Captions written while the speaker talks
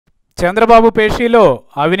చంద్రబాబు పేషీలో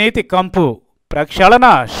అవినీతి కంపు, ప్రక్షాళన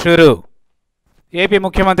షురు. ఏపీ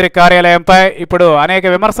ముఖ్యమంత్రి కార్యాలయంపై ఇప్పుడు అనేక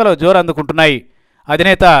విమర్శలు జోరందుకుంటున్నాయి.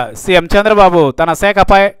 అధినేత సీఎం చంద్రబాబు తన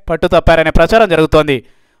శాఖపై పట్టుతప్పారనే ప్రచారం జరుగుతోంది.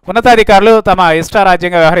 ఉన్నతాధికారులు తమ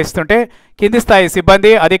ఇష్టారాజ్యంగా వ్యవహరిస్తుంటే కింది స్థాయి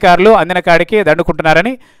సిబ్బంది, అధికారులు అందిన కాడికి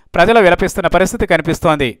దండుకుంటున్నారని ప్రజలు విలపిస్తున్న పరిస్థితి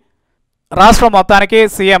కనిపిస్తోంది. రాష్ట్రం మొత్తానికి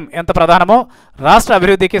సీఎం ఎంత ప్రధానమో రాష్ట్ర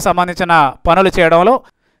అభివృద్ధికి సంబంధించిన పనులు చేయడంలో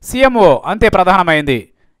CMO అంతే ప్రధానమైంది.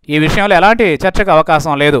 ఈ విషయంలో ఎలాంటి చర్చకు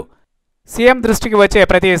అవకాశం లేదు. సీఎం దృష్టికి వచ్చే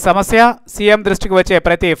ప్రతి సమస్య, సీఎం దృష్టికి వచ్చే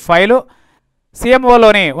ప్రతి ఫైలు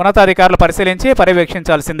CMOలోని ఉన్నతాధికారులు పరిశీలించి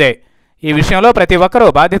పర్యవేక్షించాల్సిందే. ఈ విషయంలో ప్రతి ఒక్కరూ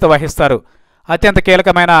బాధ్యత వహిస్తారు. అత్యంత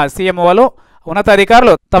కీలకమైన CMOలో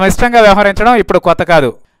ఉన్నతాధికారులు తమ ఇష్టంగా వ్యవహరించడం ఇప్పుడు కొత్త కాదు.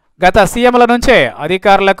 గత సీఎంల నుంచే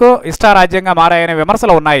అధికారులకు ఇష్టారాజ్యంగా మారాయనే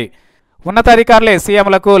విమర్శలు ఉన్నాయి. ఉన్నతాధికారులే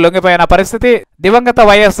సీఎంలకు లొంగిపోయిన పరిస్థితి దివంగత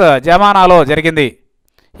వైఎస్ జమానాలో జరిగింది.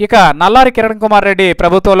 ఇక నల్లారి కిరణ్ కుమార్ రెడ్డి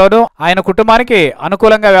ప్రభుత్వంలోనూ ఆయన కుటుంబానికి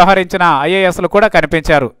అనుకూలంగా వ్యవహరించిన IASలు కూడా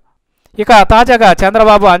కనిపించారు. ఇక తాజాగా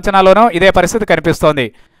చంద్రబాబు అంచనాలోనూ ఇదే పరిస్థితి కనిపిస్తోంది.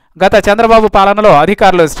 గత చంద్రబాబు పాలనలో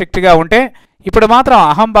అధికారులు స్ట్రిక్ట్గా ఉంటే ఇప్పుడు మాత్రం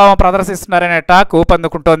అహంభావం ప్రదర్శిస్తున్నారనే టాక్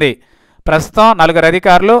ఊపందుకుంటోంది. ప్రస్తుతం 4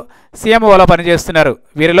 అధికారులు CMOలో పనిచేస్తున్నారు.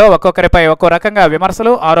 వీరిలో ఒక్కొక్కరిపై ఒక్కో రకంగా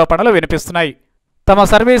విమర్శలు, ఆరోపణలు వినిపిస్తున్నాయి. తమ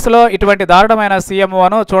సర్వీసులో ఇటువంటి దారుణమైన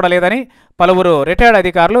CMOను చూడలేదని పలువురు రిటైర్డ్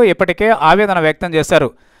అధికారులు ఇప్పటికే ఆవేదన వ్యక్తం చేశారు.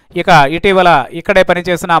 ఇక ఇటీవల ఇక్కడే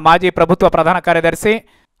పనిచేసిన మాజీ ప్రభుత్వ ప్రధాన కార్యదర్శి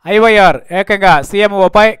IYR ఏకంగా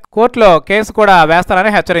CMOపై కోర్టులో కేసు కూడా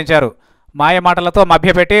వేస్తారని హెచ్చరించారు. మాయమాటలతో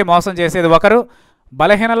మభ్యపెట్టి మోసం చేసేది ఒకరు,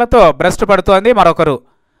 బలహీనలతో భ్రష్టు పడుతోంది మరొకరు.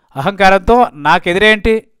 అహంకారంతో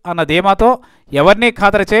నాకెదిరేంటి అన్న ధీమాతో ఎవరినీ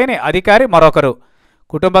ఖాతరు చేయని అధికారి మరొకరు.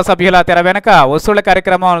 కుటుంబ సభ్యుల తెర వెనక వసూళ్ల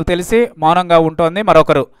కార్యక్రమాలు తెలిసి మౌనంగా ఉంటోంది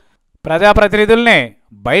మరొకరు. ప్రజాప్రతినిధుల్ని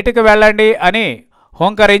బయటకు వెళ్ళండి అని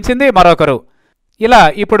హోంకరించింది మరొకరు. ఇలా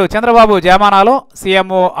ఇప్పుడు చంద్రబాబు జమానాలో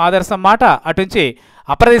CMO ఆదర్శం మాట అటుంచి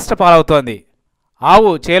అప్రదిష్ట పాలవుతోంది.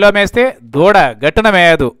 ఆవు చేలో మేస్తే దూడ గట్టున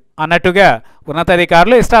మేయదు అన్నట్టుగా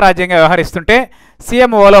ఉన్నతాధికారులు ఇష్టారాజ్యంగా వ్యవహరిస్తుంటే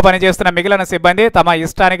CMOలో పనిచేస్తున్న మిగిలిన సిబ్బంది తమ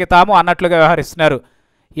ఇష్టానికి తాము అన్నట్లుగా వ్యవహరిస్తున్నారు.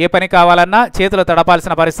 ఏ పని కావాలన్నా చేతులు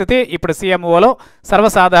తడపాల్సిన పరిస్థితి ఇప్పుడు CMOలో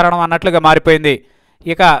సర్వసాధారణం అన్నట్లుగా మారిపోయింది.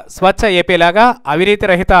 ఇక స్వచ్ఛ ఏపీలాగా అవినీతి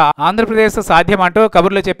రహిత ఆంధ్రప్రదేశ్ సాధ్యమంటూ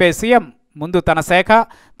కబుర్లు చెప్పే సీఎం ముందు తన శాఖ,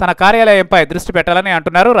 తన కార్యాలయంపై దృష్టి పెట్టాలని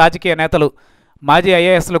అంటున్నారు రాజకీయ నేతలు, మాజీ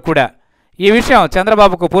IASలు కూడా. ఈ విషయం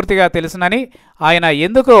చంద్రబాబుకు పూర్తిగా తెలుసునని, ఆయన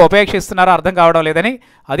ఎందుకు ఉపేక్షిస్తున్నారో అర్థం కావడం లేదని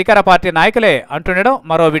అధికార పార్టీ నాయకులే అంటుండడం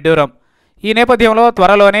మరో విడ్డూరం. ఈ నేపథ్యంలో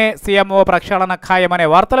త్వరలోనే CMO ప్రక్షాళన ఖాయమనే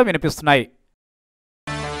వార్తలు వినిపిస్తున్నాయి.